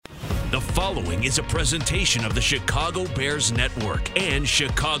following is a presentation of the Chicago Bears Network and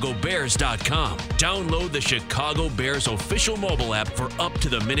ChicagoBears.com. Download the Chicago Bears official mobile app for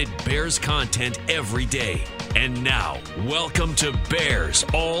up-to-the-minute Bears content every day. And now, welcome to Bears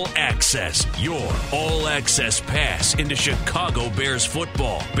All Access, your all-access pass into Chicago Bears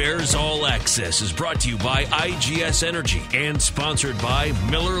football. Bears All Access is brought to you by IGS Energy and sponsored by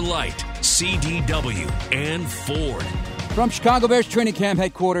Miller Lite, CDW, and Ford. From Chicago Bears training camp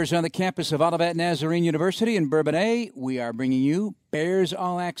headquarters on the campus of Olivet Nazarene University in Bourbonnais, we are bringing you Bears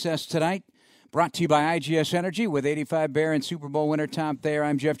All Access tonight. Brought to you by IGS Energy with 85 Bear and Super Bowl winner Tom Thayer.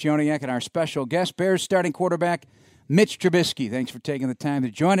 I'm Jeff Joniak, and our special guest, Bears starting quarterback Mitch Trubisky. Thanks for taking the time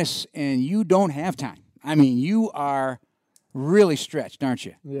to join us, and you don't have time. I mean, you are really stretched, aren't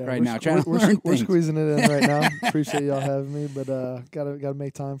you, now? We're squeezing it in right now. Appreciate y'all having me, but gotta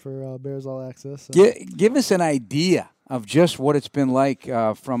make time for Bears All Access. So. Give us an idea of just what it's been like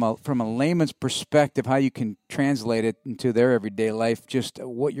from a layman's perspective, how you can translate it into their everyday life, just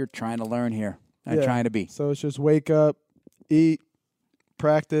what you're trying to learn here and trying to be. So it's just wake up, eat,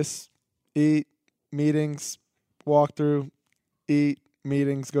 practice, eat, meetings, walk through, eat,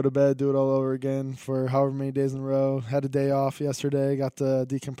 meetings, go to bed, do it all over again for however many days in a row. Had a day off yesterday, got to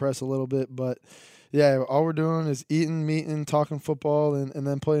decompress a little bit, but yeah, all we're doing is eating, meeting, talking football, and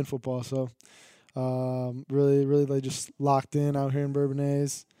then playing football. So really like just locked in out here in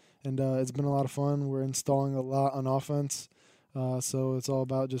Bourbonnais, and it's been a lot of fun. We're installing a lot on offense, so it's all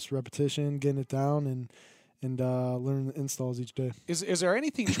about just repetition, getting it down, and learning the installs each day. Is there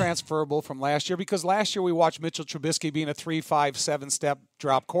anything transferable from last year? Because last year we watched Mitchell Trubisky being a 3-5, 7-step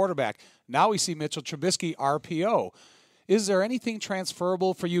drop quarterback. Now we see Mitchell Trubisky RPO. Is there anything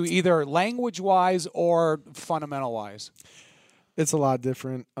transferable for you, either language-wise or fundamental-wise? It's a lot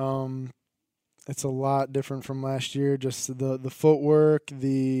different. It's a lot different from last year. Just the footwork,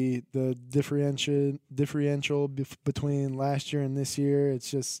 the differential between last year and this year. It's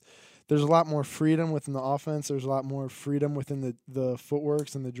just there's a lot more freedom within the offense. There's a lot more freedom within the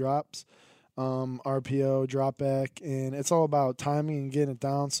footworks and the drops, RPO, drop back, and it's all about timing and getting it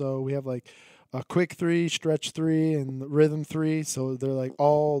down. So we have like a quick 3, stretch 3, and rhythm 3. So they're like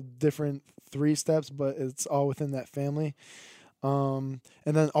all different 3 steps, but it's all within that family. And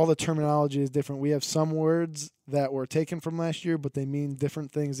then all the terminology is different. We have some words that were taken from last year, but they mean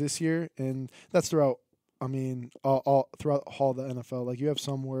different things this year, and that's throughout. I mean, all throughout all the NFL. Like you have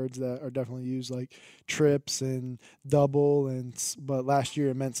some words that are definitely used, like trips and double, but last year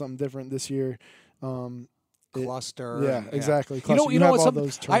it meant something different. This year, cluster. Exactly. Cluster. You have all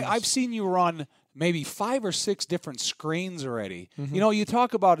those terms. I've seen you run maybe 5 or 6 different screens already. Mm-hmm. You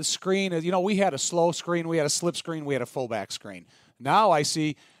talk about a screen. We had a slow screen, we had a slip screen, we had a fullback screen. Now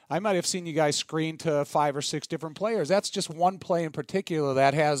I might have seen you guys screen to 5 or 6 different players. That's just one play in particular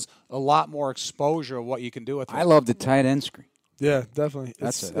that has a lot more exposure of what you can do with it. I love the tight end screen. Yeah, definitely.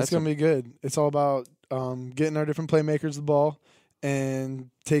 It's going to be good. It's all about getting our different playmakers the ball and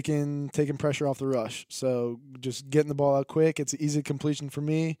taking pressure off the rush. So just getting the ball out quick. It's an easy completion for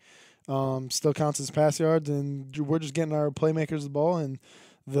me. Still counts as pass yards, and we're just getting our playmakers the ball and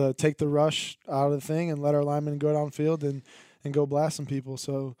take the rush out of the thing and let our linemen go downfield and go blast some people.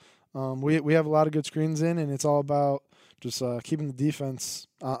 So we have a lot of good screens in, and it's all about just keeping the defense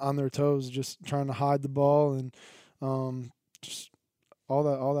on their toes, just trying to hide the ball and just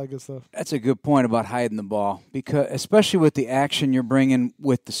all that good stuff. That's a good point about hiding the ball, because especially with the action you're bringing,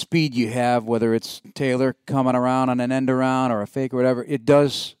 with the speed you have, whether it's Thayer coming around on an end around or a fake or whatever, it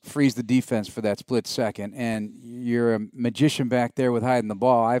does freeze the defense for that split second. And you're a magician back there with hiding the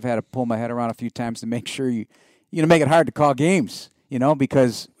ball. I've had to pull my head around a few times to make sure you make it hard to call games,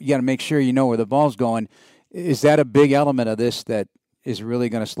 because you got to make sure you know where the ball's going. Is that a big element of this that is really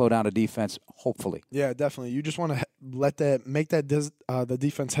going to slow down a defense, hopefully? Yeah, definitely. You just want to make the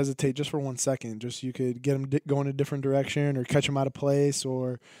defense hesitate just for 1 second. Just you could get them going a different direction or catch them out of place,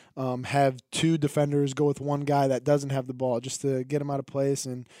 or have 2 defenders go with one guy that doesn't have the ball just to get them out of place.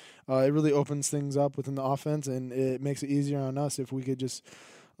 And it really opens things up within the offense, and it makes it easier on us if we could just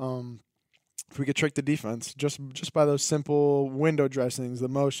if we could trick the defense just by those simple window dressings, the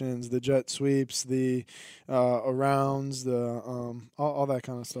motions, the jet sweeps, the arounds, the all that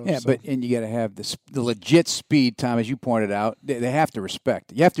kind of stuff. Yeah, and you got to have the legit speed, Tom, as you pointed out. They have to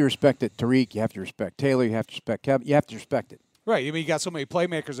respect. You have to respect it, Tariq. You have to respect Thayer. You have to respect Kevin. You have to respect it. Right. You got so many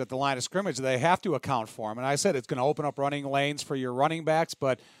playmakers at the line of scrimmage, they have to account for them. And I said it's going to open up running lanes for your running backs,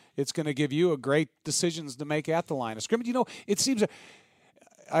 but it's going to give you a great decisions to make at the line of scrimmage. It seems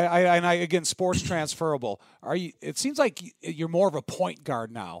again, sports transferable. It seems like you're more of a point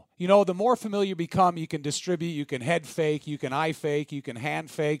guard now. The more familiar you become, you can distribute, you can head fake, you can eye fake, you can hand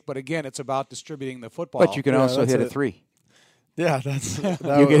fake. But again, it's about distributing the football. But you can also hit a three. Yeah, that's you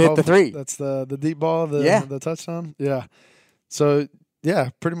can hit the three. That's the deep ball, the touchdown. Yeah. So yeah,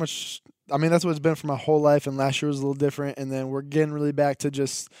 pretty much. I mean, that's what it's been for my whole life. And last year was a little different. And then we're getting really back to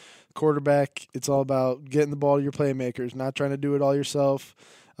just quarterback. It's all about getting the ball to your playmakers, not trying to do it all yourself.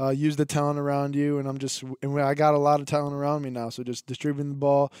 Use the talent around you. And I got a lot of talent around me now. So just distributing the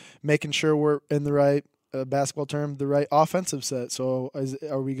ball, making sure we're in the right basketball term, the right offensive set. So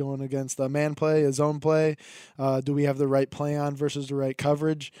are we going against a man play, a zone play? Do we have the right play on versus the right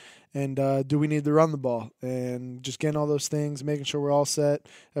coverage? And do we need to run the ball? And just getting all those things, making sure we're all set.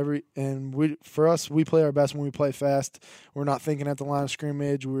 For us, we play our best when we play fast. We're not thinking at the line of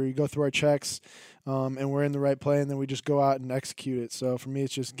scrimmage. We go through our checks, and we're in the right play, and then we just go out and execute it. So for me,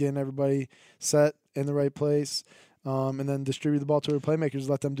 it's just getting everybody set in the right place. And then distribute the ball to our playmakers,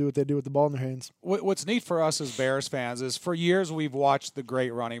 let them do what they do with the ball in their hands. What's neat for us as Bears fans is for years we've watched the great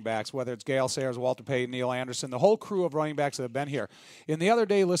running backs, whether it's Gale Sayers, Walter Payton, Neil Anderson, the whole crew of running backs that have been here. And the other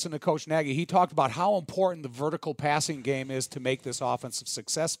day, listening to Coach Nagy, he talked about how important the vertical passing game is to make this offense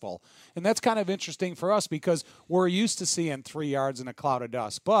successful. And that's kind of interesting for us because we're used to seeing 3 yards in a cloud of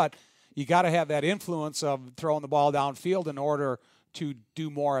dust. But you got to have that influence of throwing the ball downfield in order to do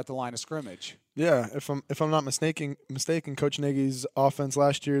more at the line of scrimmage. Yeah, if I'm not mistaken, Coach Nagy's offense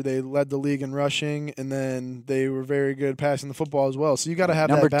last year, they led the league in rushing, and then they were very good passing the football as well. So you got to have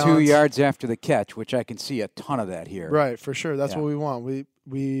number that balance. 2 yards after the catch, which I can see a ton of that here. Right, for sure. That's what we want.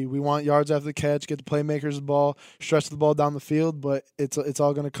 We want yards after the catch, get the playmakers the ball, stretch the ball down the field, but it's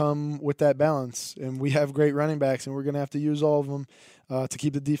all going to come with that balance. And we have great running backs, and we're going to have to use all of them to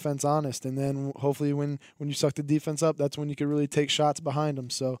keep the defense honest. And then hopefully when you suck the defense up, that's when you can really take shots behind them.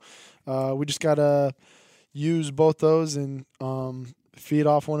 So we just got to use both those and feed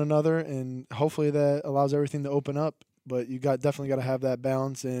off one another, and hopefully that allows everything to open up. But you definitely got to have that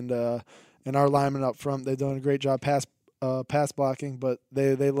balance. And our linemen up front, they've done a great job pass blocking, but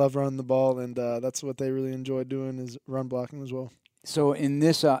they love running the ball, and that's what they really enjoy doing is run blocking as well. So in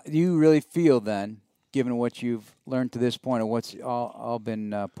this, do you really feel then, given what you've learned to this point and what's all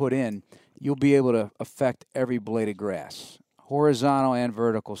been put in, you'll be able to affect every blade of grass, horizontal and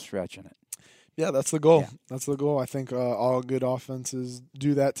vertical stretching it? Yeah, that's the goal. Yeah. That's the goal. I think all good offenses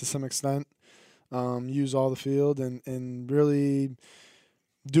do that to some extent, use all the field and really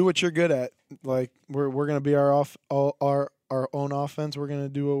do what you're good at. Like we're going to be our own offense. We're going to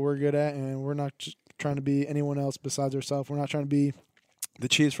do what we're good at, and we're not just trying to be anyone else besides ourselves. We're not trying to be the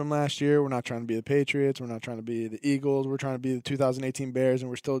Chiefs from last year. We're not trying to be the Patriots. We're not trying to be the Eagles. We're trying to be the 2018 Bears, and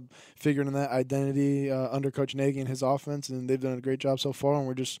we're still figuring that identity under Coach Nagy and his offense, and they've done a great job so far, and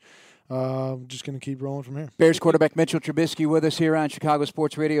we're just going to keep rolling from here. Bears quarterback Mitchell Trubisky with us here on Chicago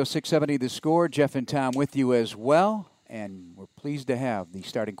Sports Radio 670 The Score. Jeff and Tom with you as well. And we're pleased to have the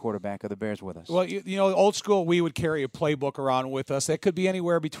starting quarterback of the Bears with us. Well, old school, we would carry a playbook around with us. That could be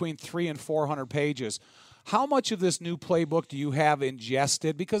anywhere between 300 and 400 pages. How much of this new playbook do you have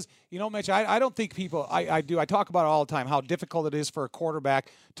ingested? Because, Mitch, I don't think people, I do. I talk about it all the time, how difficult it is for a quarterback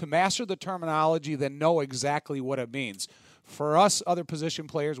to master the terminology, then know exactly what it means. For us, other position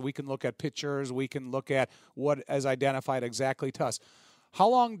players, we can look at pictures. We can look at what is identified exactly to us. How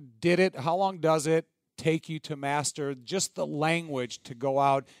long does it take you to master just the language to go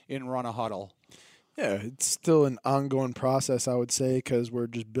out and run a huddle? Yeah, it's still an ongoing process, I would say, because we're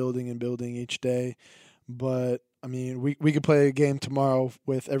just building and building each day. But, I mean, we could play a game tomorrow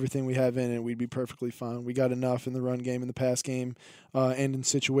with everything we have in it. We'd be perfectly fine. We got enough in the run game, in the pass game, and in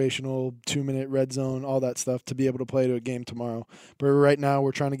situational, 2-minute red zone, all that stuff to be able to play to a game tomorrow. But right now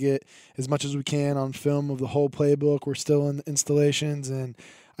we're trying to get as much as we can on film of the whole playbook. We're still in installations, and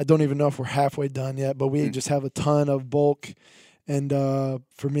I don't even know if we're halfway done yet, but we just have a ton of bulk. And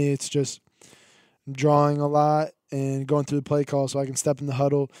for me, it's just drawing a lot and going through the play call so I can step in the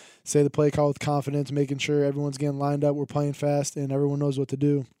huddle, say the play call with confidence, making sure everyone's getting lined up, we're playing fast, and everyone knows what to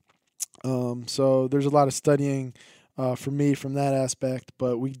do. So there's a lot of studying for me from that aspect,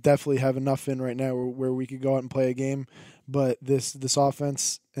 but we definitely have enough in right now where we could go out and play a game. But this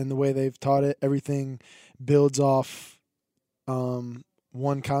offense and the way they've taught it, everything builds off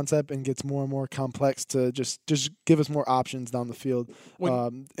one concept and gets more and more complex to just give us more options down the field.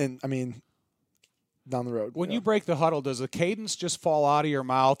 Down the road. When you break the huddle, does the cadence just fall out of your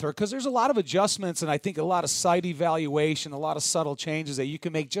mouth? Or because there's a lot of adjustments and I think a lot of sight evaluation, a lot of subtle changes that you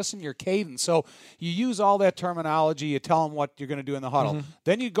can make just in your cadence. So you use all that terminology, you tell them what you're going to do in the huddle. Mm-hmm.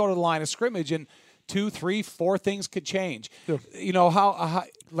 Then you go to the line of scrimmage, and 2, 3, 4 things could change. Yeah. You know, how,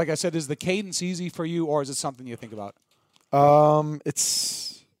 like I said, is the cadence easy for you, or is it something you think about?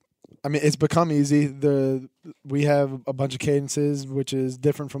 It's become easy. We have a bunch of cadences, which is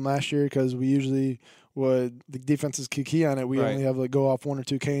different from last year because we usually would the defenses key on it. We only have like go off 1 or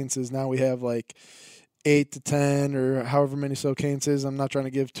 2 cadences. Now we have like 8 to 10 or however many cadences. I'm not trying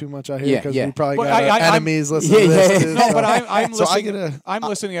to give too much out here because we probably got enemies listening to this too. No, but I'm listening. I'm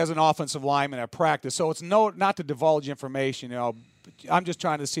listening as an offensive lineman at practice, so it's not to divulge information. You know, I'm just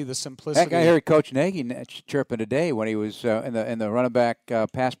trying to see the simplicity. I heard Coach Nagy chirping today when he was in the running back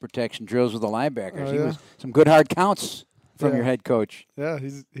pass protection drills with the linebackers. He was some good hard counts from your head coach. Yeah,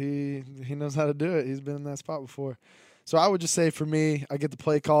 he knows how to do it. He's been in that spot before. So I would just say for me, I get the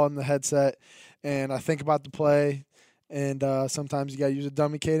play call in the headset, and I think about the play, and sometimes you got to use a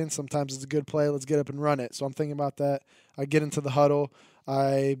dummy cadence. Sometimes it's a good play. Let's get up and run it. So I'm thinking about that. I get into the huddle.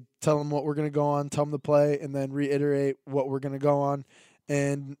 I tell them what we're going to go on, tell them the play, and then reiterate what we're going to go on.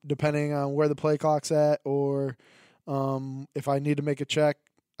 And depending on where the play clock's at or if I need to make a check,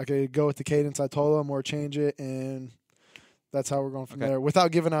 I could go with the cadence I told them or change it, and that's how we're going from there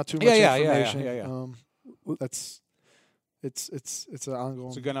without giving out too much information. Yeah. It's an ongoing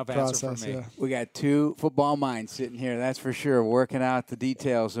It's a good enough process, answer for me. Yeah. We got 2 football minds sitting here, that's for sure, working out the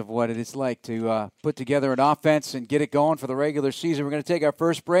details of what it is like to put together an offense and get it going for the regular season. We're going to take our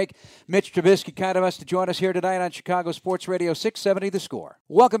first break. Mitch Trubisky kind of us to join us here tonight on Chicago Sports Radio 670 The Score.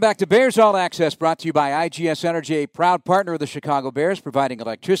 Welcome back to Bears All Access, brought to you by IGS Energy, a proud partner of the Chicago Bears, providing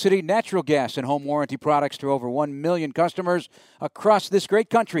electricity, natural gas, and home warranty products to over 1 million customers across this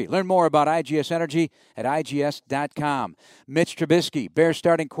great country. Learn more about IGS Energy at IGS.com. Mitch Trubisky, Bears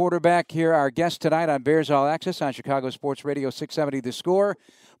starting quarterback, here, our guest tonight on Bears All Access on Chicago Sports Radio 670 The Score.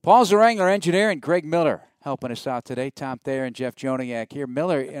 Paul Zarang, our engineer, and Greg Miller helping us out today. Tom Thayer and Jeff Joniak here.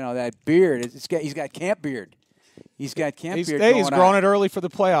 Miller, you know, that beard, he's got camp beard. He's got camp beard going He's growing it early for the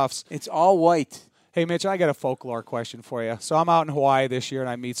playoffs. It's all white. Hey, Mitch, I got a folklore question for you. So I'm out in Hawaii this year, and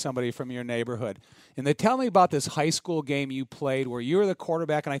I meet somebody from your neighborhood. And they tell me about this high school game you played where you were the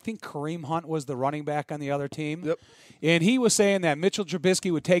quarterback, and I think Kareem Hunt was the running back on the other team. Yep. And he was saying that Mitchell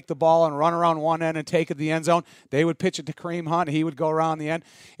Trubisky would take the ball and run around one end and take it to the end zone. They would pitch it to Kareem Hunt, and he would go around the end.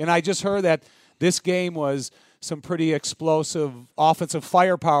 And I just heard that this game was some pretty explosive offensive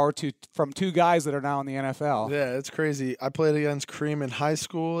firepower from 2 guys that are now in the NFL. Yeah, it's crazy. I played against Kareem in high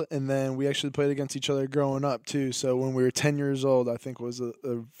school, and then we actually played against each other growing up, too. So when we were 10 years old, I think was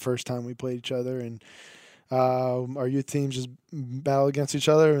the first time we played each other. And our youth teams just battle against each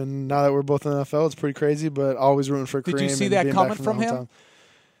other. And now that we're both in the NFL, it's pretty crazy, but always rooting for Kareem. Did you see that coming from him?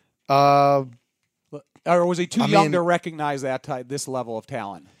 Or was he too young to recognize this level of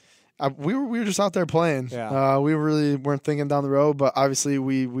talent? We were just out there playing. Yeah. We really weren't thinking down the road, but obviously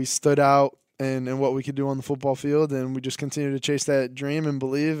we stood out in what we could do on the football field, and we just continued to chase that dream and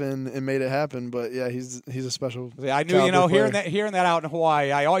believe and made it happen. But yeah, he's a special. Yeah, I knew, hearing that out in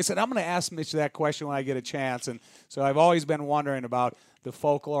Hawaii, I always said I'm going to ask Mitch that question when I get a chance, and so I've always been wondering about the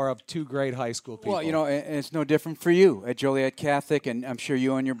folklore of 2 great high school people. Well, and it's no different for you at Joliet Catholic, and I'm sure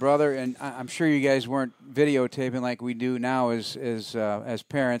you and your brother, and I'm sure you guys weren't videotaping like we do now as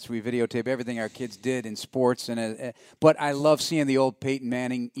parents. We videotape everything our kids did in sports, but I love seeing the old Peyton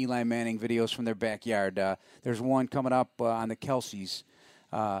Manning, Eli Manning videos from their backyard. There's one coming up on the Kelseys.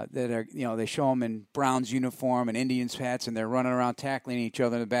 That are, they show them in Browns uniform and Indians hats, and they're running around tackling each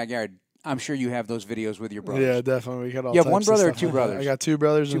other in the backyard. I'm sure you have those videos with your brothers. Yeah, definitely. We got all. You have one types brother of or stuff 2 brothers? I got 2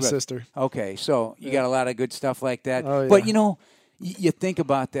 brothers and a sister. Okay, so you got a lot of good stuff like that. Oh, yeah. But you think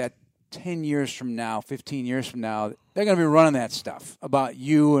about that 10 years from now, 15 years from now, they're going to be running that stuff about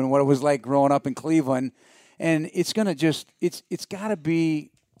you and what it was like growing up in Cleveland, and it's going to it's got to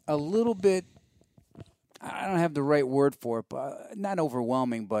be a little bit. I don't have the right word for it, but not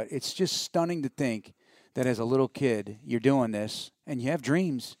overwhelming, but it's just stunning to think that as a little kid you're doing this and you have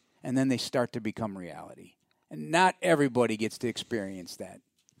dreams. And then they start to become reality. And not everybody gets to experience that.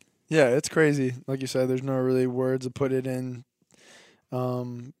 Yeah, it's crazy. Like you said, there's no really words to put it in,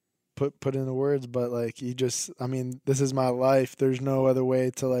 put into words. But, like, this is my life. There's no other way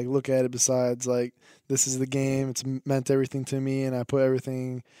to, like, look at it besides, like, this is the game. It's meant everything to me, and I put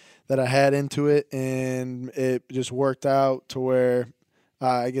everything that I had into it. And it just worked out to where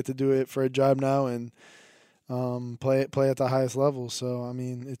I get to do it for a job now and play at the highest level. So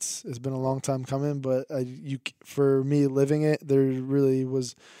it's been a long time coming, but for me living it, there really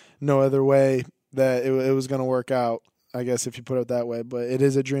was no other way that it was going to work out. I guess, if you put it that way. But it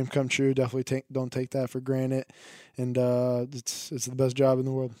is a dream come true. Definitely don't take that for granted. And it's the best job in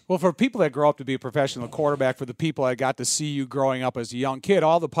the world. Well, for people that grow up to be a professional quarterback, for the people that got to see you growing up as a young kid,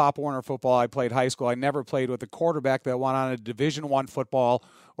 all the Pop Warner football I played high school, I never played with a quarterback that went on a Division I football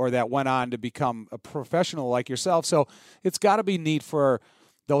or that went on to become a professional like yourself. So it's got to be neat for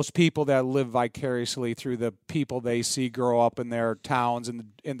those people that live vicariously through the people they see grow up in their towns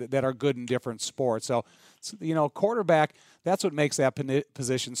and that are good in different sports. So, quarterback, that's what makes that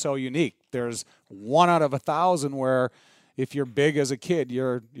position so unique. There's 1 out of 1,000 where if you're big as a kid,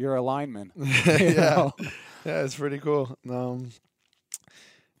 you're a lineman. Yeah, it's pretty cool.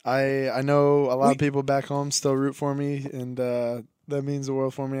 I know a lot of people back home still root for me, and that means the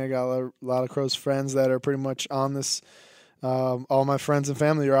world for me. I got a lot of close friends that are pretty much on this. All my friends and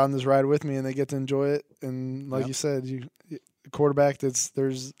family are on this ride with me, and they get to enjoy it. And like you said, quarterback,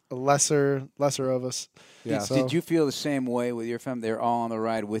 there's a lesser of us. Yeah. So. Did you feel the same way with your family? They're all on the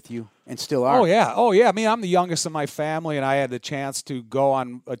ride with you and still are. Oh yeah. I mean, I'm the youngest in my family, and I had the chance to go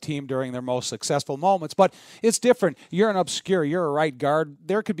on a team during their most successful moments. But it's different. You're an obscure. You're a right guard.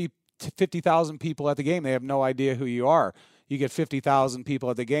 There could be 50,000 people at the game. They have no idea who you are. You get 50,000 people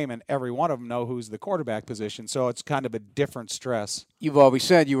at the game, and every one of them know who's the quarterback position. So it's kind of a different stress. You've always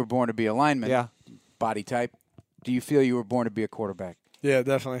said you were born to be a lineman. Yeah. Body type. Do you feel you were born to be a quarterback? Yeah,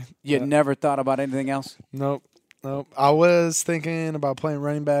 definitely. You had never thought about anything else? Nope. I was thinking about playing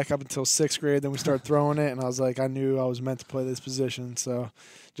running back up until 6th grade. Then we started throwing it, and I was like, I knew I was meant to play this position. So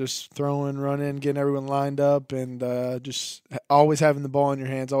just throwing, running, getting everyone lined up, and just always having the ball in your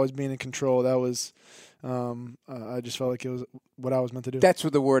hands, always being in control. That was I just felt like it was what I was meant to do. That's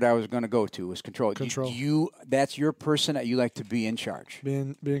what the word I was going to go to was control. Control. That's your person that you like to be in charge.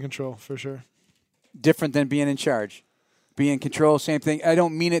 Being in control, for sure. Different than being in charge. Be in control, same thing. I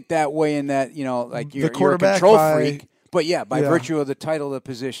don't mean it that way in that, like you're a control freak. But, by virtue of the title of the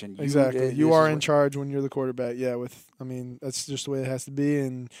position. Exactly. You are in charge when you're the quarterback. Yeah, that's just the way it has to be.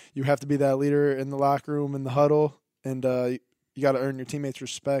 And you have to be that leader in the locker room, in the huddle. And you got to earn your teammates'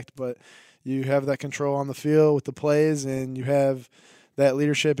 respect. But you have that control on the field with the plays, and you have that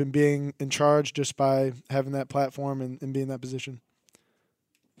leadership and being in charge just by having that platform and being in that position.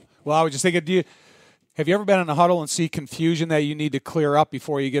 Well, I was just thinking, have you ever been in a huddle and see confusion that you need to clear up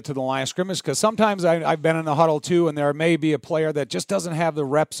before you get to the line of scrimmage? Because sometimes I've been in a huddle too, and there may be a player that just doesn't have the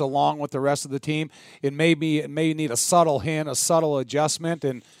reps along with the rest of the team. It may need a subtle hint, a subtle adjustment,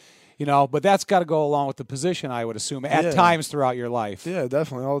 and but that's got to go along with the position, I would assume, at times throughout your life. Yeah,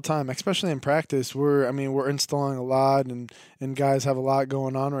 definitely, all the time, especially in practice. We're installing a lot, and guys have a lot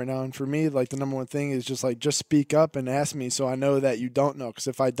going on right now. And for me, like, the number one thing is just speak up and ask me so I know that you don't know. Because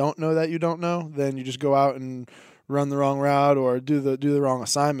if I don't know that you don't know, then you just go out and run the wrong route or do the wrong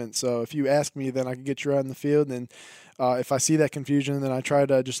assignment. So if you ask me, then I can get you out in the field. And if I see that confusion, then I try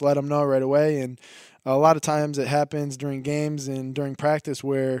to just let them know right away. And a lot of times it happens during games and during practice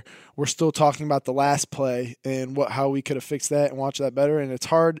where we're still talking about the last play and how we could have fixed that and watch that better. And it's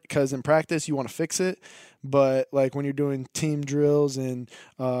hard because in practice you want to fix it, but like when you're doing team drills and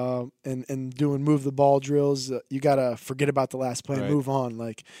doing move the ball drills, you gotta forget about the last play and move on.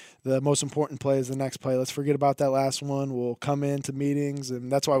 Like, the most important play is the next play. Let's forget about that last one. We'll come into meetings,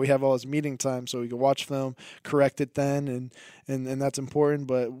 and that's why we have all this meeting time so we can watch film, correct it then, and that's important.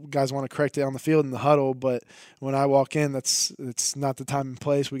 But guys want to correct it on the field in the huddle. But when I walk in, it's not the time and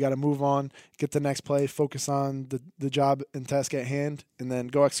place. We got to move on, get the next play, focus on the job and task at hand, and then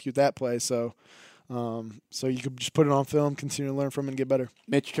go execute that play. So you could just put it on film, continue to learn from it, and get better.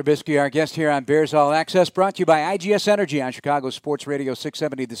 Mitch Trubisky, our guest here on Bears All Access, brought to you by IGS Energy on Chicago Sports Radio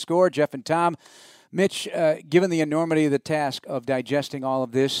 670 The Score. Jeff and Tom. Mitch, given the enormity of the task of digesting all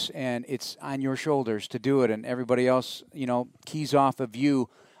of this, and it's on your shoulders to do it, and everybody else, keys off of you,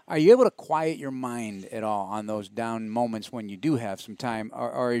 are you able to quiet your mind at all on those down moments when you do have some time,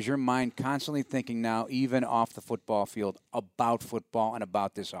 or is your mind constantly thinking now, even off the football field, about football and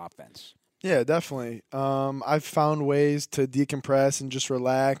about this offense? Yeah, definitely. I've found ways to decompress and just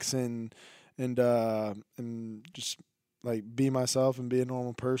relax and just be myself and be a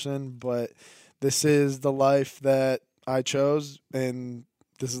normal person. But this is the life that I chose, and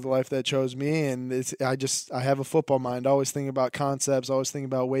this is the life that chose me. And I have a football mind. Always thinking about concepts. Always thinking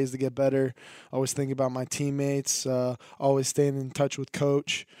about ways to get better. Always thinking about my teammates. Always staying in touch with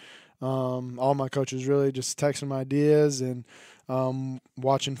coach. All my coaches really just texting my ideas and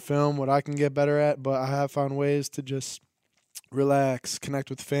watching film, what I can get better at. But I have found ways to just relax, connect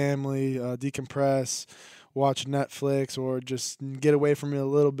with family, decompress, watch Netflix, or just get away from it a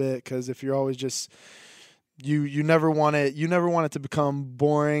little bit. Because if you're always just you never want it to become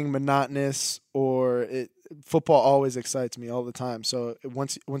boring, monotonous, or football always excites me all the time. So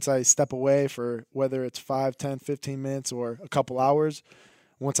once I step away for whether it's 5, 10, 15 minutes or a couple hours,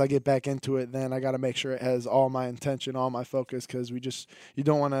 once I get back into it, then I got to make sure it has all my intention, all my focus, because you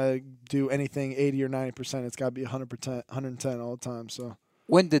don't want to do anything 80 or 90%. It's got to be 100%, 110 all the time. So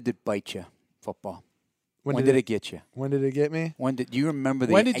when did it bite you, football? When did it get you? When did it get me? When did you remember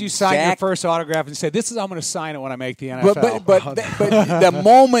When did you sign your first autograph and say, "This is I'm going to sign it when I make the NFL"? But the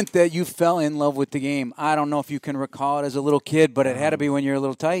moment that you fell in love with the game, I don't know if you can recall it as a little kid, but it had to be when you were a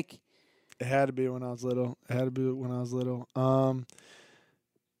little tyke. It had to be when I was little.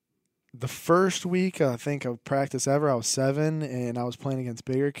 The first week, I think, of practice ever, I was 7, and I was playing against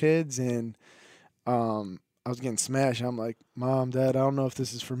bigger kids, and I was getting smashed. I'm like, Mom, Dad, I don't know if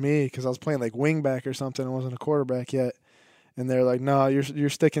this is for me, because I was playing like wingback or something. I wasn't a quarterback yet. And they're like, no, you're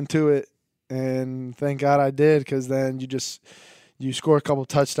sticking to it. And thank God I did, because then you score a couple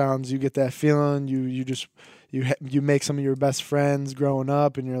touchdowns, you get that feeling, you make some of your best friends growing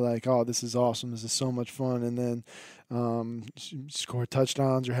up, and you're like, oh, this is awesome, this is so much fun. And then you score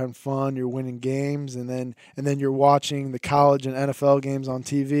touchdowns, you're having fun, you're winning games, and then you're watching the college and NFL games on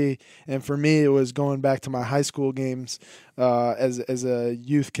TV. And for me, it was going back to my high school games as a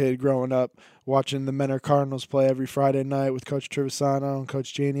youth kid growing up, watching the Menor Cardinals play every Friday night with Coach Trubisky and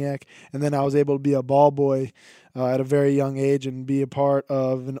Coach Joniak. And then I was able to be a ball boy at a very young age and be a part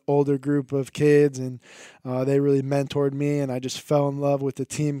of an older group of kids, and they really mentored me, and I just fell in love with the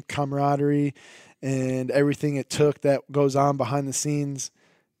team camaraderie and everything it took that goes on behind the scenes,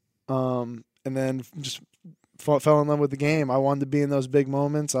 and then just fell in love with the game. I wanted to be in those big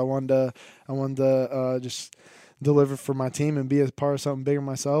moments. I wanted to just deliver for my team and be a part of something bigger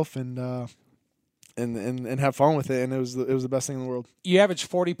myself, and have fun with it. And it was the best thing in the world. You averaged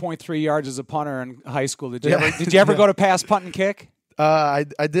 40.3 yards as a punter in high school. Did you ever go to pass, punt, and kick? I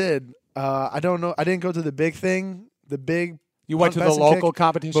did. I don't know. I didn't go to the big thing. You went to the local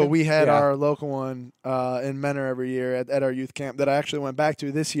competition? But we had our local one in Menor every year at our youth camp that I actually went back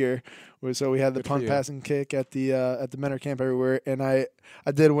to this year. So we had the punt, pass, and kick at the Menor camp everywhere, and I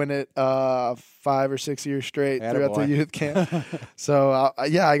did win it 5 or 6 years straight throughout the youth camp. So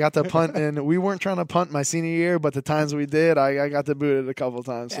I got to punt, and we weren't trying to punt my senior year, but the times we did, I got to boot it a couple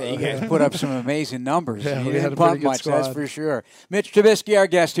times. So. Yeah, you guys put up some amazing numbers. Yeah, you we had didn't a punt pretty good much, squad. that's for sure. Mitch Trubisky, our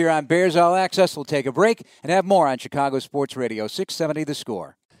guest here on Bears All Access. We'll take a break and have more on Chicago Sports Radio 670 The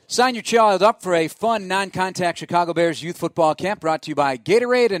Score. Sign your child up for a fun, non-contact Chicago Bears youth football camp brought to you by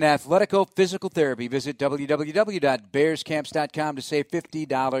Gatorade and Athletico Physical Therapy. Visit www.bearscamps.com to save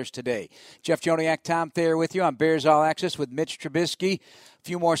 $50 today. Jeff Joniak, Tom Thayer with you on Bears All Access with Mitch Trubisky. A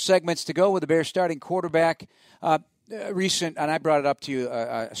few more segments to go with the Bears starting quarterback. Recent, and I brought it up to you,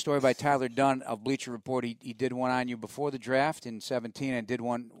 a story by Tyler Dunn of Bleacher Report. He did one on you before the draft in 2017 and did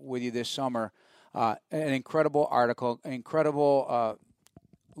one with you this summer. An incredible article, an incredible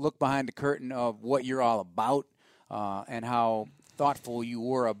look behind the curtain of what you're all about and how thoughtful you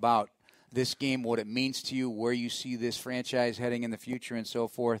were about this game, what it means to you, where you see this franchise heading in the future, and so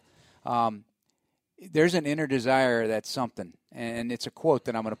forth. There's an inner desire that's something, and it's a quote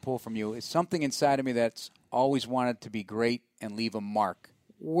that I'm going to pull from you. It's something inside of me that's always wanted to be great and leave a mark.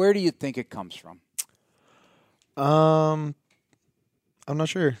 Where do you think it comes from? I'm not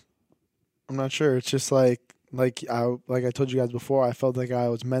sure. It's just like I told you guys before, I felt like I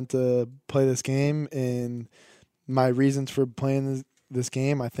was meant to play this game, and my reasons for playing this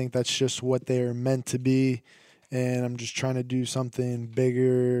game, I think that's just what they're meant to be, and I'm just trying to do something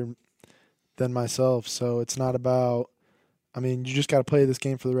bigger than myself. So it's not about – you just got to play this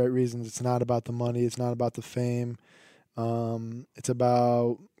game for the right reasons. It's not about the money. It's not about the fame. It's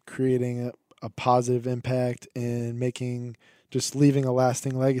about creating a positive impact and just leaving a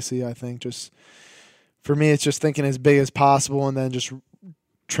lasting legacy, I think. For me, it's just thinking as big as possible and then just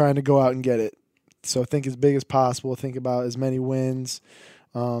trying to go out and get it. So think as big as possible. Think about as many wins,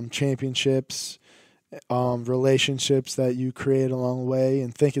 championships, relationships that you create along the way,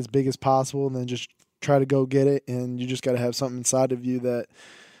 and think as big as possible, and then just try to go get it. And you just got to have something inside of you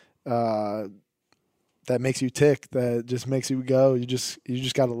that makes you tick, that just makes you go. You just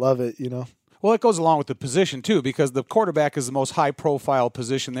got to love it, Well, it goes along with the position, too, because the quarterback is the most high-profile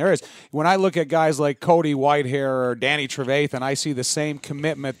position there is. When I look at guys like Cody Whitehair or Danny Trevathan, I see the same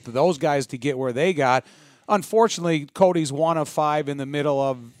commitment to those guys to get where they got. Unfortunately, Cody's one of 5 in the middle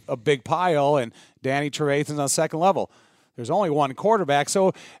of a big pile, and Danny Trevathan's on second level. There's only one quarterback.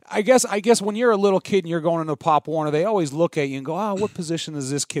 So I guess when you're a little kid and you're going into Pop Warner, they always look at you and go, what position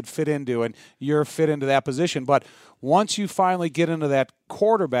does this kid fit into? And you're fit into that position. But once you finally get into that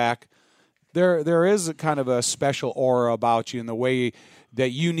quarterback there is a kind of a special aura about you in the way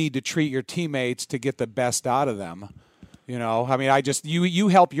that you need to treat your teammates to get the best out of them. You know, I mean, you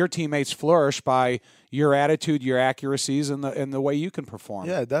help your teammates flourish by your attitude, your accuracies, and the way you can perform.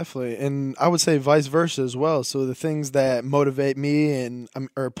 Yeah, definitely. And I would say vice versa as well. So the things that motivate me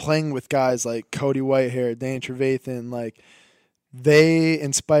or playing with guys like Cody Whitehair, Dan Trevathan, like they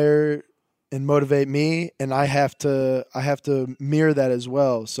inspire and motivate me, and I have to mirror that as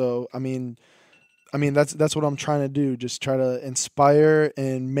well. So I mean that's what I'm trying to do. Just try to inspire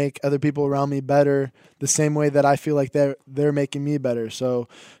and make other people around me better the same way that I feel like they're making me better. So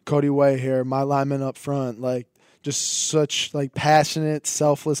Cody Whitehair, my lineman up front, like just such like passionate,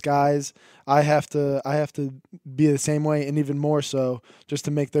 selfless guys. I have to be the same way, and even more so, just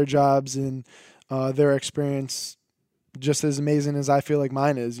to make their jobs and their experience just as amazing as I feel like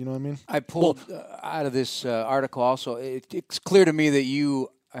mine is. You know what I mean? I pulled out of this article also. It's clear to me that you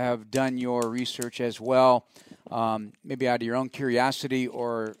have done your research as well, maybe out of your own curiosity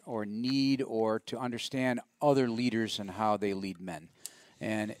or need, or to understand other leaders and how they lead men.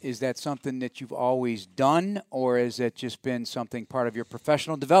 And is that something that you've always done, or has that just been something part of your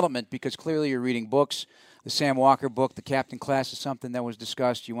professional development? Because clearly you're reading books. The Sam Walker book, The Captain Class, is something that was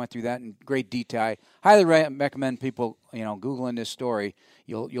discussed. You went through that in great detail. I highly recommend people, Googling this story.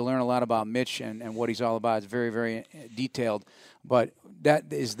 You'll learn a lot about Mitch and what he's all about. It's very, very detailed. But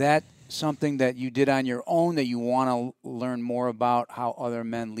is that something that you did on your own, that you want to learn more about how other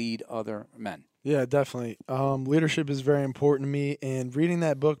men lead other men? Yeah, definitely. Leadership is very important to me, and reading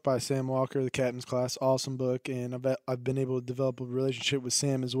that book by Sam Walker, The Captain's Class, awesome book, and I've been able to develop a relationship with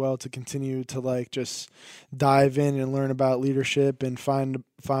Sam as well to continue to like just dive in and learn about leadership and find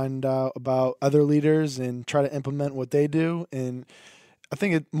out about other leaders and try to implement what they do. And I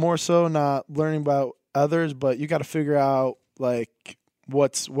think it more so not learning about others, but you got to figure out like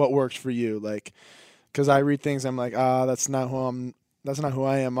what works for you. Like, because I read things, I'm like, that's not who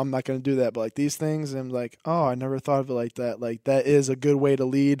I am. I'm not going to do that. But like these things, I'm like, oh, I never thought of it like that. Like that is a good way to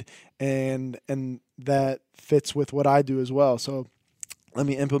lead, and that fits with what I do as well. So let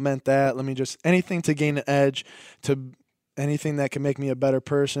me implement that. Let me just anything to gain an edge, to anything that can make me a better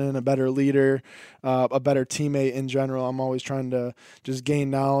person, a better leader, a better teammate in general. I'm always trying to just gain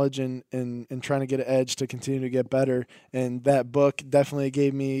knowledge and trying to get an edge to continue to get better. And that book definitely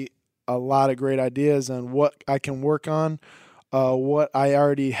gave me a lot of great ideas on what I can work on. What I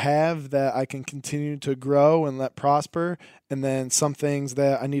already have that I can continue to grow and let prosper, and then some things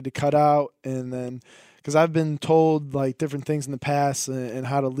that I need to cut out. And then, because I've been told like different things in the past and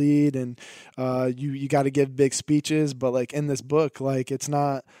how to lead, and you got to give big speeches, but like in this book, like it's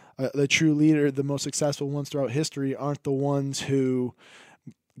not the true leader. The most successful ones throughout history aren't the ones who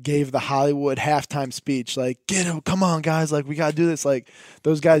gave the Hollywood halftime speech, like, get him, come on guys, like we got to do this. Like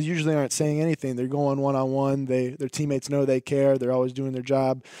those guys usually aren't saying anything. They're going one-on-one. Their teammates know they care. They're always doing their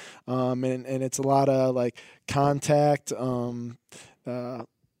job. And it's a lot of like contact. I'm drawing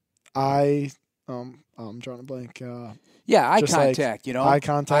a blank. Eye contact, like, eye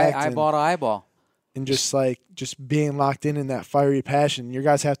contact. Eyeball to eyeball. And just being locked in that fiery passion. Your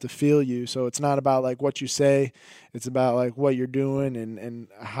guys have to feel you. So it's not about like what you say. It's about like what you're doing and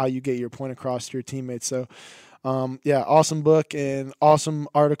how you get your point across to your teammates. So, awesome book and awesome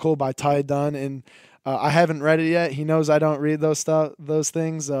article by Ty Dunn. And I haven't read it yet. He knows I don't read those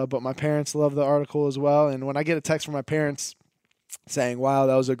things, but my parents love the article as well. And when I get a text from my parents saying, wow,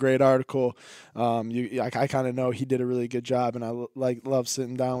 that was a great article, I kind of know he did a really good job, and I love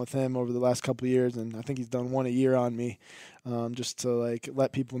sitting down with him over the last couple of years, and I think he's done one a year on me, just to like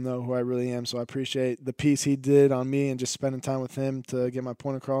let people know who I really am. So I appreciate the piece he did on me and just spending time with him to get my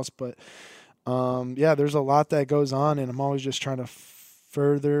point across. But there's a lot that goes on, and I'm always just trying to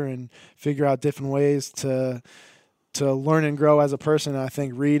further and figure out different ways to learn and grow as a person. And I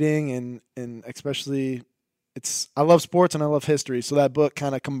think reading and especially I love sports and I love history. So that book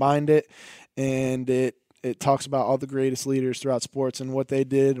kind of combined it, and it talks about all the greatest leaders throughout sports and what they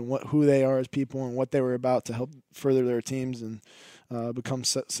did and who they are as people and what they were about to help further their teams and become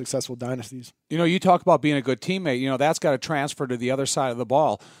successful dynasties. You talk about being a good teammate. That's got to transfer to the other side of the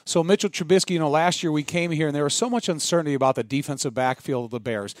ball. So Mitchell Trubisky, last year we came here and there was so much uncertainty about the defensive backfield of the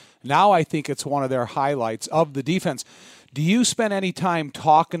Bears. Now I think it's one of their highlights of the defense. Do you spend any time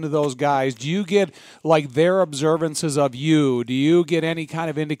talking to those guys? Do you get like their observances of you? Do you get any kind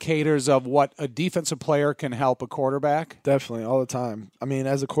of indicators of what a defensive player can help a quarterback? Definitely, all the time. I mean,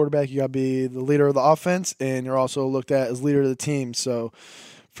 as a quarterback, you got to be the leader of the offense, and you're also looked at as leader of the team. So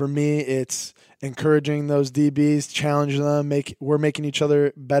for me, it's encouraging those DBs, challenging them, we're making each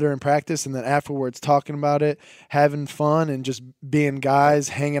other better in practice, and then afterwards talking about it, having fun, and just being guys,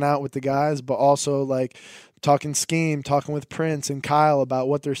 hanging out with the guys, but also like talking scheme, talking with Prince and Kyle about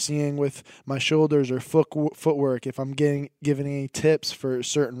what they're seeing with my shoulders or footwork, if I'm giving any tips for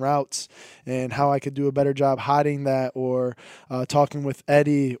certain routes and how I could do a better job hiding that, or talking with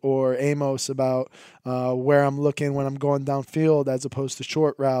Eddie or Amos about where I'm looking when I'm going downfield as opposed to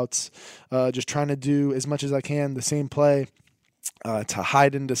short routes, just trying to do as much as I can the same play to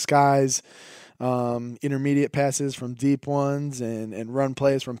hide in disguise. Intermediate passes from deep ones and run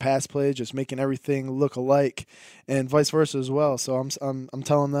plays from pass plays, just making everything look alike, and vice versa as well. So I'm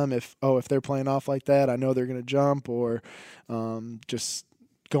telling them if they're playing off like that, I know they're going to jump, or just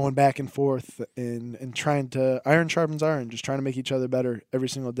going back and forth and trying to iron sharpens iron, just trying to make each other better every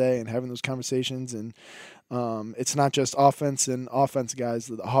single day and having those conversations. And it's not just offense guys.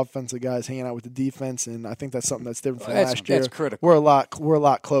 The offensive guys hanging out with the defense, and I think that's something that's different from last year. That's critical. We're a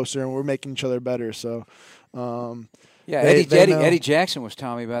lot closer, and we're making each other better. So, Eddie Jackson was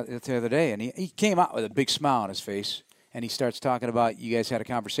telling me about it the other day, and he came out with a big smile on his face, and he starts talking about, you guys had a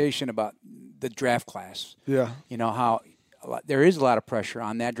conversation about the draft class. Yeah, you know how there is a lot of pressure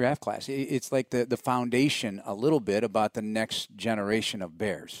on that draft class. It's like the foundation a little bit about the next generation of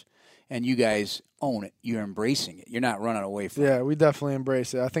Bears. And you guys own it. You're embracing it. You're not running away from it. Yeah, we definitely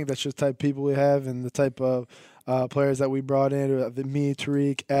embrace it. I think that's just the type of people we have and the type of players that we brought in, me,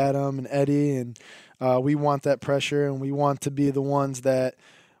 Tariq, Adam, and Eddie. And we want that pressure, and we want to be the ones that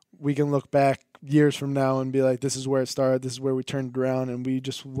we can look back years from now and be like, this is where it started, this is where we turned it around, and we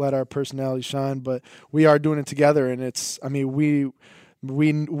just let our personality shine. But we are doing it together, and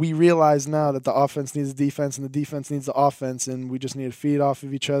we realize now that the offense needs the defense and the defense needs the offense, and we just need to feed off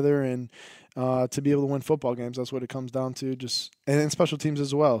of each other and to be able to win football games. That's what it comes down to, and special teams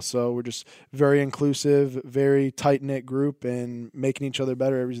as well. So we're just very inclusive, very tight-knit group, and making each other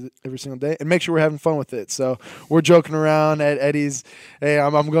better every single day, and make sure we're having fun with it. So we're joking around at Eddie's, hey,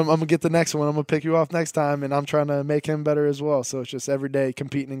 I'm gonna get the next one, I'm gonna pick you off next time, and I'm trying to make him better as well. So it's just every day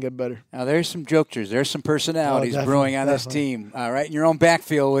competing and get better. Now there's some jokesters, there's some personalities brewing on this team. Right in your own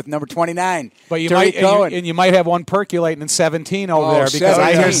backfield with number 29. But you might have one percolating in 17 over there, because 17.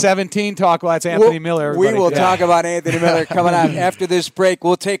 I hear 17 talk. Well, that's Anthony Miller. We will talk about Anthony Miller coming on after this break.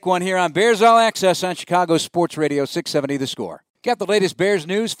 We'll take one here on Bears All Access on Chicago Sports Radio 670 The Score. Get the latest Bears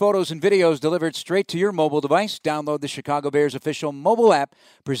news, photos, and videos delivered straight to your mobile device. Download the Chicago Bears official mobile app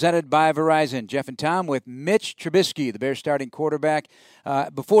presented by Verizon. Jeff and Tom with Mitch Trubisky, the Bears starting quarterback.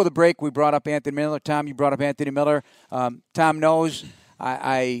 Before the break, we brought up Anthony Miller. Tom, you brought up Anthony Miller. Tom knows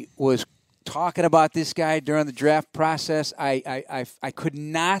I was talking about this guy during the draft process. I could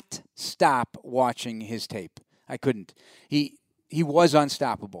not stop watching his tape. I couldn't. He was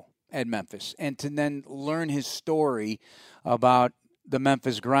unstoppable at Memphis, and to then learn his story about the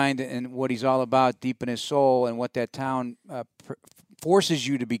Memphis grind and what he's all about deep in his soul, and what that town forces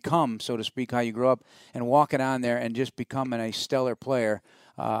you to become, so to speak, how you grow up, and walking on there and just becoming a stellar player.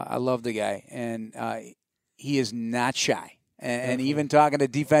 I love the guy, and he is not shy. And even talking to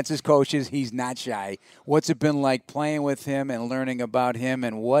defensive coaches, he's not shy. What's it been like playing with him and learning about him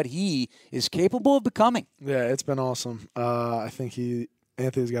and what he is capable of becoming? Yeah, it's been awesome. I think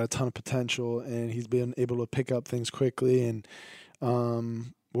Anthony's got a ton of potential, and he's been able to pick up things quickly. And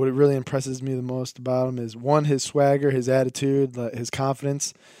what it really impresses me the most about him is, one, his swagger, his attitude, his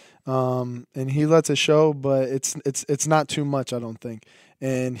confidence, and he lets it show. But it's not too much, I don't think.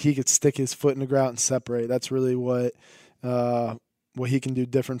 And he could stick his foot in the ground and separate. That's really what he can do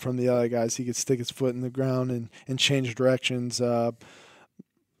different from the other guys. He could stick his foot in the ground and change directions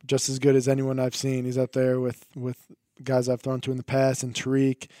just as good as anyone I've seen. He's up there with guys I've thrown to in the past, and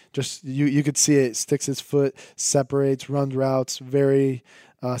Tariq. Just you could see it. Sticks his foot, separates, runs routes, very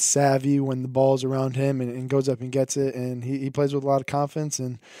savvy when the ball's around him, and goes up and gets it. And he plays with a lot of confidence.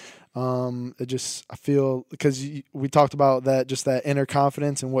 And I feel, because we talked about that, just that inner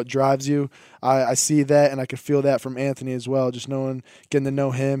confidence and what drives you. I see that, and I could feel that from Anthony as well. Just getting to know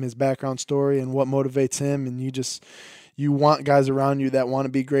him, his background story, and what motivates him. And you want guys around you that want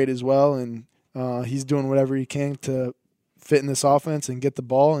to be great as well. And he's doing whatever he can to fit in this offense and get the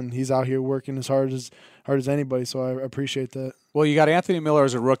ball. And he's out here working as hard as anybody. So I appreciate that. Well, you got Anthony Miller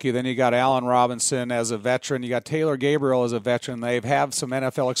as a rookie, then you got Allen Robinson as a veteran, you got Taylor Gabriel as a veteran. They have some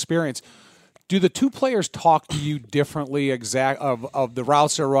NFL experience. Do the two players talk to you differently of the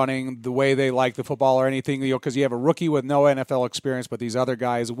routes they're running, the way they like the football, or anything? Because you have a rookie with no NFL experience, but these other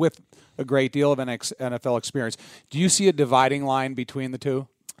guys with a great deal of NFL experience. Do you see a dividing line between the two?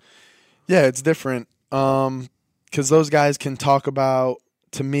 Yeah, it's different because those guys can talk about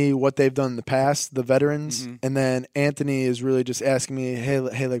to me what they've done in the past, the veterans, and then Anthony is really just asking me, hey,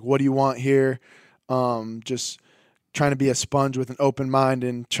 like, what do you want here? Just trying to be a sponge with an open mind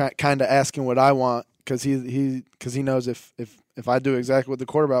and kind of asking what I want, because he knows if I do exactly what the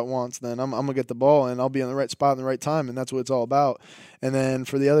quarterback wants, then I'm gonna get the ball and I'll be in the right spot in the right time, and that's what it's all about. And then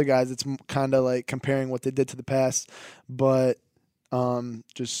for the other guys, it's kind of like comparing what they did to the past, but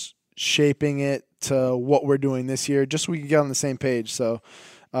just shaping it to what we're doing this year, just so we can get on the same page. So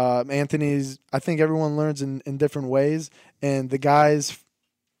Anthony's, I think everyone learns in different ways, and the guys,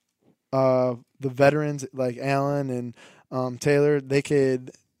 the veterans like Allen and Thayer, they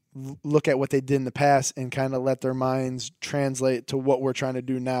could look at what they did in the past and kind of let their minds translate to what we're trying to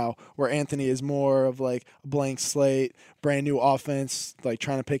do now, where Anthony is more of like a blank slate, brand new offense, like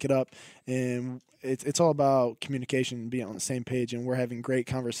trying to pick it up. And it's all about communication and being on the same page, and we're having great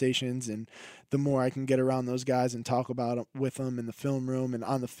conversations. And the more I can get around those guys and talk about it with them in the film room and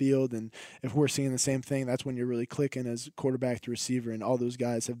on the field, and if we're seeing the same thing, that's when you're really clicking as quarterback to receiver. And all those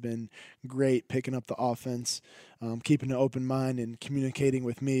guys have been great picking up the offense, keeping an open mind and communicating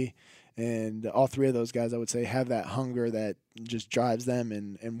with me. And all three of those guys, I would say, have that hunger that just drives them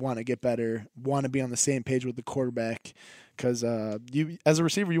and want to get better, want to be on the same page with the quarterback. Because you, as a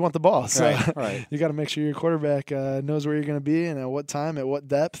receiver, you want the ball. So right. You got to make sure your quarterback knows where you're going to be and at what time, at what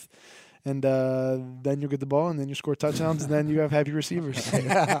depth. And then you'll get the ball, and then you score touchdowns, and then you have happy receivers.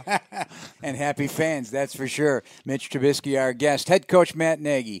 And happy fans, that's for sure. Mitch Trubisky, our guest. Head coach Matt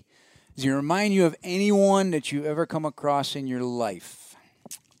Nagy, does he remind you of anyone that you've ever come across in your life?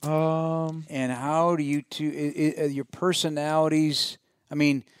 And how do you two, your personalities, I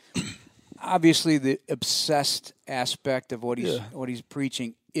mean, obviously the obsessed aspect of what he's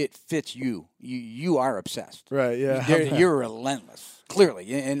preaching, it fits you. You are obsessed. Right, yeah. You're relentless,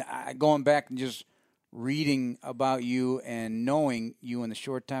 clearly. And going back and just reading about you and knowing you in the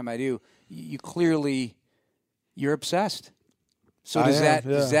short time I do, you're obsessed. So does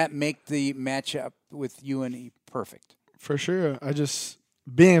that make the matchup with you and he perfect? For sure.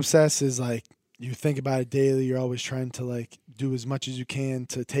 Being obsessed is like, you think about it daily. You're always trying to like do as much as you can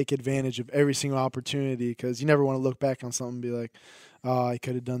to take advantage of every single opportunity, because you never want to look back on something and be like, oh, I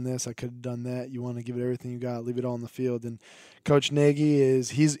could have done this, I could have done that. You want to give it everything you got, leave it all on the field. And Coach Nagy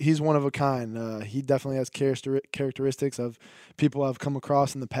he's one of a kind. He definitely has characteristics of people I've come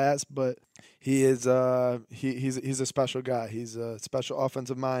across in the past, but he is he's a special guy. He's a special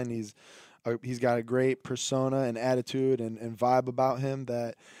offensive mind. He's got a great persona and attitude and vibe about him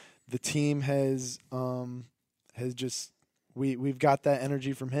that the team has just we've got that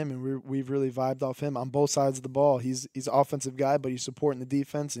energy from him, and we've really vibed off him on both sides of the ball. He's an offensive guy, but he's supporting the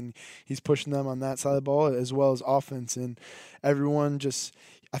defense, and he's pushing them on that side of the ball as well as offense. And everyone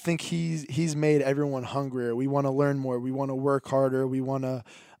I think he's made everyone hungrier. We want to learn more. We want to work harder. We want to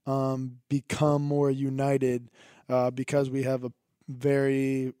become more united because we have a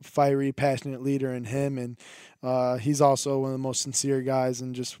very fiery, passionate leader in him, and he's also one of the most sincere guys,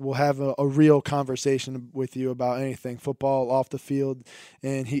 and just will have a real conversation with you about anything, football, off the field,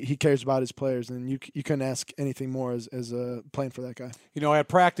 and he cares about his players, and you couldn't ask anything more as playing for that guy. You know, at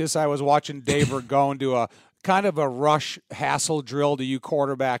practice, I was watching Dave Ragone do a kind of a rush hassle drill to you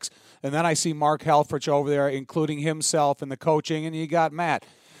quarterbacks, and then I see Mark Helfrich over there, including himself in the coaching, and you got Matt.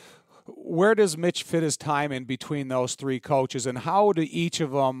 Where does Mitch fit his time in between those three coaches, and how do each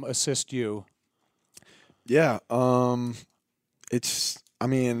of them assist you? Yeah,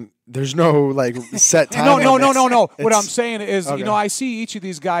 there's no like set time. No. What I'm saying is, okay. I see each of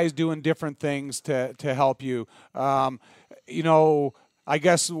these guys doing different things to help you. I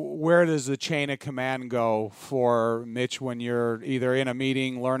guess where does the chain of command go for Mitch when you're either in a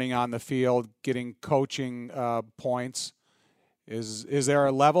meeting, learning on the field, getting coaching points? Is there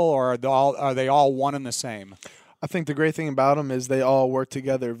a level, or are they all one and the same? I think the great thing about them is they all work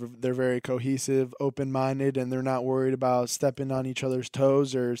together. They're very cohesive, open-minded, and they're not worried about stepping on each other's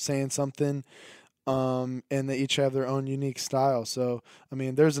toes or saying something. And they each have their own unique style. So, I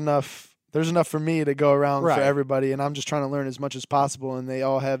mean, there's enough for me to go around for everybody, and I'm just trying to learn as much as possible. And they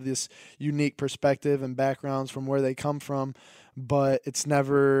all have this unique perspective and backgrounds from where they come from, but it's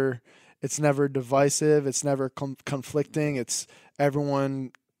never divisive. It's never conflicting. It's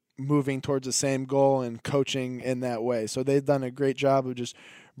everyone moving towards the same goal and coaching in that way. So they've done a great job of just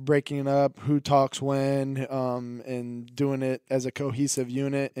breaking it up, who talks when, and doing it as a cohesive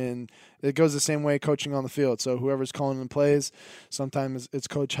unit. And it goes the same way coaching on the field. So whoever's calling the plays, sometimes it's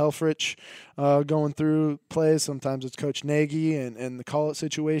Coach Helfrich going through plays, sometimes it's Coach Nagy and the call-it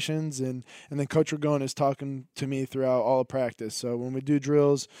situations, and then Coach Ragone is talking to me throughout all of practice. So when we do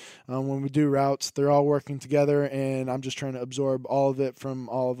drills, when we do routes, they're all working together, and I'm just trying to absorb all of it from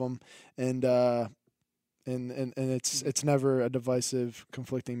all of them. And it's never a divisive,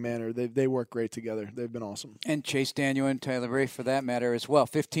 conflicting manner. They work great together. They've been awesome. And Chase Daniel and Tyler Ray, for that matter, as well.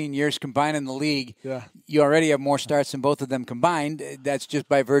 15 years combined in the league. Yeah. You already have more starts than both of them combined. That's just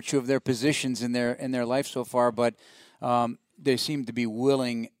by virtue of their positions in their life so far. But they seem to be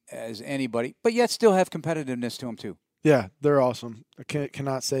willing as anybody, but yet still have competitiveness to them too. Yeah, they're awesome. I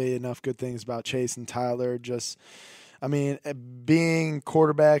cannot say enough good things about Chase and Tyler. Being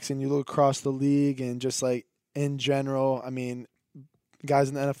quarterbacks and you look across the league and just like in general, guys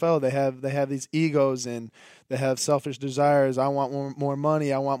in the NFL, they have these egos and they have selfish desires. I want more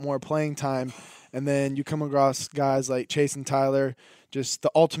money. I want more playing time. And then you come across guys like Chase and Tyler, just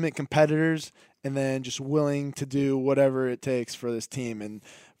the ultimate competitors, and then just willing to do whatever it takes for this team. And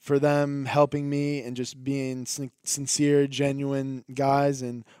for them helping me and just being sincere, genuine guys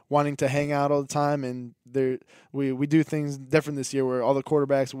and wanting to hang out all the time. And we do things different this year where all the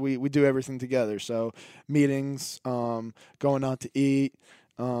quarterbacks, we do everything together. So meetings, going out to eat,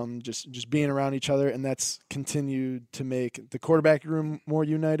 just being around each other. And that's continued to make the quarterback room more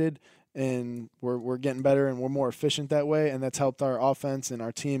united. And we're getting better and we're more efficient that way, and that's helped our offense and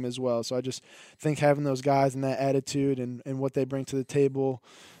our team as well. So I just think having those guys and that attitude and what they bring to the table,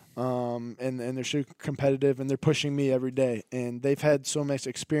 and they're super competitive and they're pushing me every day. And they've had so much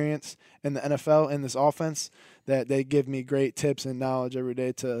experience in the NFL and this offense that they give me great tips and knowledge every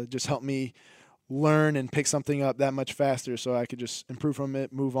day to just help me learn and pick something up that much faster so I could just improve from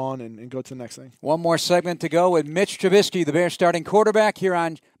it, move on, and go to the next thing. One more segment to go with Mitch Trubisky, the Bears starting quarterback, here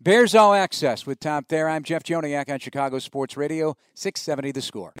on Bears All Access with Tom Thayer. I'm Jeff Joniak on Chicago Sports Radio, 670 The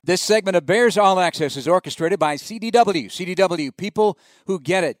Score. This segment of Bears All Access is orchestrated by CDW. CDW, people who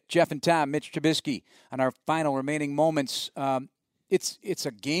get it. Jeff and Tom, Mitch Trubisky. On our final remaining moments, it's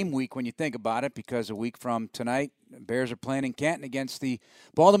a game week when you think about it, because a week from tonight, Bears are playing in Canton against the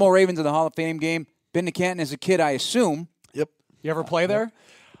Baltimore Ravens in the Hall of Fame game. Been to Canton as a kid, I assume. Yep. You ever play there?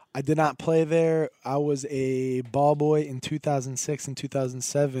 I did not play there. I was a ball boy in 2006 and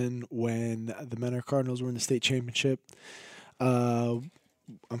 2007 when the Menor Cardinals were in the state championship.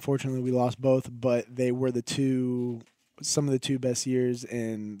 Unfortunately, we lost both, but they were some of the two best years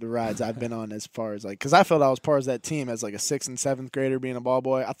in the rides I've been on, as far as because I felt I was part of that team as like a 6th and 7th grader being a ball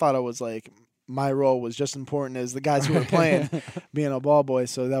boy. I thought I was my role was just important as the guys who were playing being a ball boy.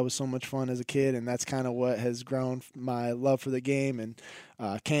 So that was so much fun as a kid, and that's kind of what has grown my love for the game. And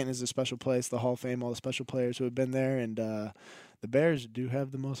Canton is a special place, the Hall of Fame, all the special players who have been there, and the Bears do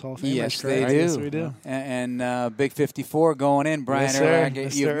have the most Hall of Famers. Yes, they do. Yes, we do. And Big 54 going in, Brian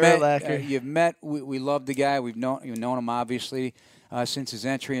Urlacher. You've met. We love the guy. You've known him, obviously, since his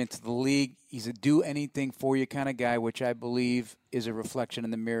entry into the league. He's a do-anything-for-you kind of guy, which I believe is a reflection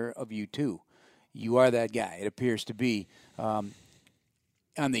in the mirror of you, too. You are that guy, it appears to be. On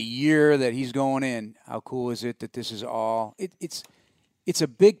the year that he's going in, how cool is it that this is all – it's a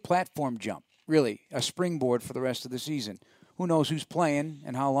big platform jump, really, a springboard for the rest of the season. Who knows who's playing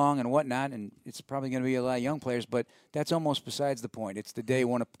and how long and whatnot, and it's probably going to be a lot of young players, but that's almost besides the point. It's the day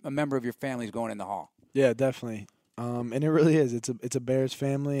when a member of your family is going in the Hall. Yeah, definitely. And it really is. It's a Bears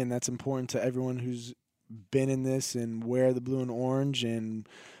family, and that's important to everyone who's been in this and wear the blue and orange. And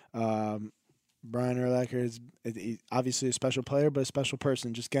Brian Urlacher is obviously a special player, but a special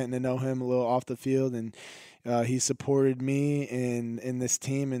person. Just getting to know him a little off the field, and he supported me in this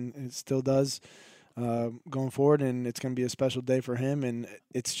team, and it still does going forward. And it's going to be a special day for him, and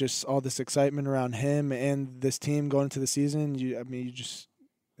it's just all this excitement around him and this team going into the season.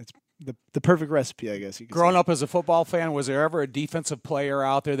 It's the perfect recipe, I guess you could Growing say. up as a football fan, was there ever a defensive player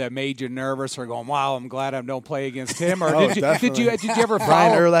out there that made you nervous or going, wow, I'm glad I don't play against him? Or did you ever follow?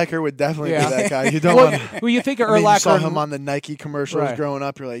 Brian Urlacher would definitely be that guy. You don't want to. Well, you think of Urlacher. You saw him on the Nike commercials Right. growing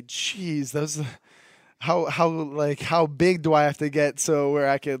up. You're like, geez, those how big do I have to get so where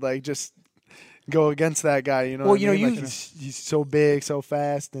I could just go against that guy? You know. Well, what I mean? you he's so big, so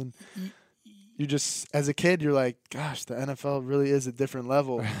fast, and you just as a kid, you're like, gosh, the NFL really is a different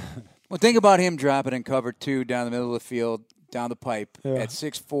level. Well, think about him dropping in cover 2 down the middle of the field, down the pipe, at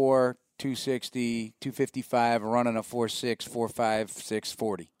 6'4", 260, 255, running a 4.6, 4.5,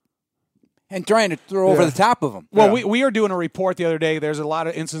 6.40. and trying to throw over the top of them. Well, we were doing a report the other day. There's a lot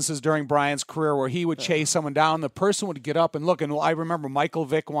of instances during Brian's career where he would chase someone down. The person would get up and look. And I remember Michael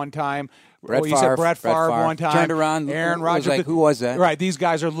Vick one time. Brett Favre one time. Turned around. Aaron Rodgers. Like, who was that? Right. These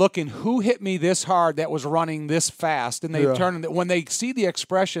guys are looking, who hit me this hard that was running this fast? And they turn, when they see the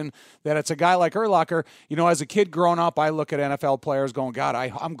expression that it's a guy like Urlacher, as a kid growing up, I look at NFL players going, God,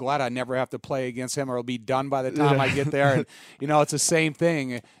 I'm glad I never have to play against him or it'll be done by the time I get there. And, it's the same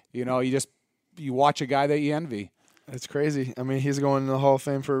thing. You watch a guy that you envy. It's crazy. I mean, he's going to the Hall of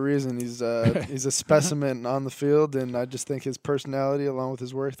Fame for a reason. He's a specimen on the field, and I just think his personality, along with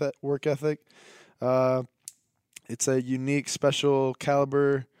his work ethic, it's a unique, special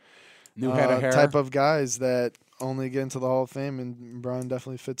caliber type of guys that only get into the Hall of Fame, and Brian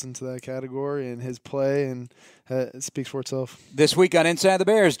definitely fits into that category, and his play and it speaks for itself. This week on Inside the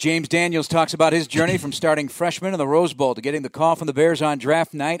Bears, James Daniels talks about his journey from starting freshman in the Rose Bowl to getting the call from the Bears on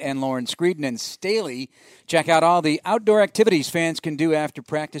draft night, and Lauren Screeden and Staley check out all the outdoor activities fans can do after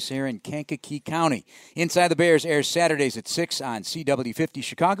practice here in Kankakee County. Inside the Bears airs Saturdays at 6 on CW50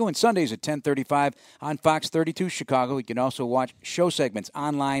 Chicago and Sundays at 10:35 on Fox 32 Chicago. You can also watch show segments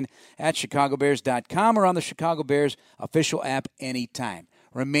online at chicagobears.com or on the Chicago Bears official app anytime.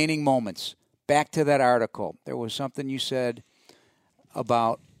 Remaining moments. Back to that article. There was something you said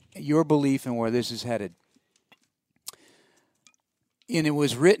about your belief in where this is headed. And it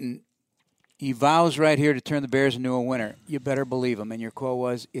was written, he vows right here to turn the Bears into a winner. You better believe him. And your quote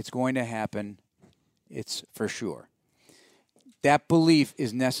was, it's going to happen. It's for sure. That belief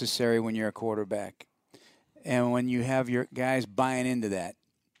is necessary when you're a quarterback. And when you have your guys buying into that,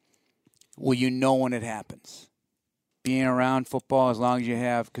 well, you know when it happens. Being around football as long as you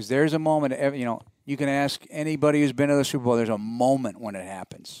have, because there's a moment, you can ask anybody who's been to the Super Bowl, there's a moment when it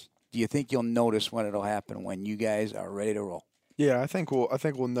happens. Do you think you'll notice when it'll happen, when you guys are ready to roll? Yeah, I think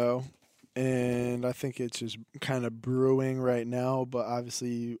we'll know, and I think it's just kind of brewing right now. But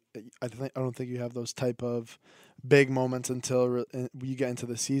obviously, I don't think you have those type of big moments until you get into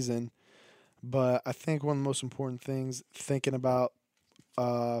the season. But I think one of the most important things, thinking about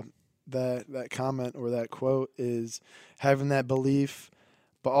that comment or that quote, is having that belief,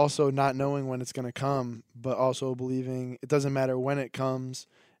 but also not knowing when it's going to come, but also believing it doesn't matter when it comes,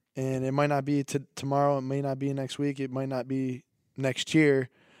 and it might not be tomorrow, it may not be next week, it might not be next year,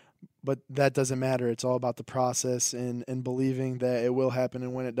 but that doesn't matter. It's all about the process and believing that it will happen,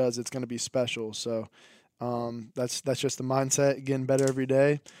 and when it does, it's going to be special. So that's just the mindset, getting better every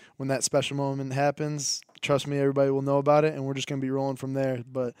day. When that special moment happens, trust me, everybody will know about it, and we're just going to be rolling from there.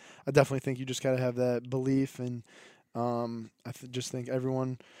 But I definitely think you just got to have that belief, and just think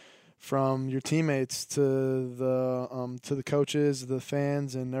everyone from your teammates to the coaches, the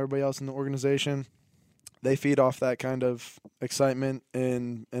fans, and everybody else in the organization, they feed off that kind of excitement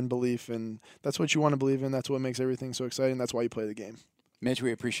and belief, and that's what you want to believe in. That's what makes everything so exciting. That's why you play the game. Mitch,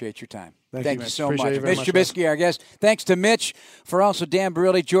 we appreciate your time. Thank you so appreciate much. Mitch Trubisky, our guest. Thanks to Mitch, for also Dan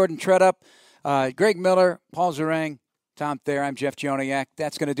Barilli, Jordan Tredup, Greg Miller, Paul Zarang, Tom Thayer. I'm Jeff Joniak.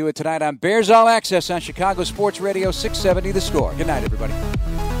 That's going to do it tonight on Bears All Access on Chicago Sports Radio 670 The Score. Good night, everybody.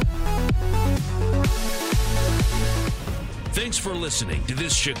 Thanks for listening to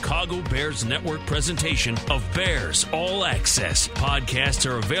this Chicago Bears Network presentation of Bears All Access. Podcasts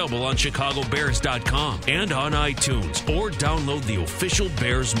are available on chicagobears.com and on iTunes, or download the official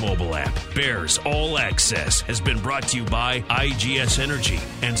Bears mobile app. Bears All Access has been brought to you by IGS Energy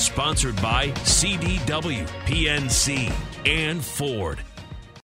and sponsored by CDW, PNC, and Ford.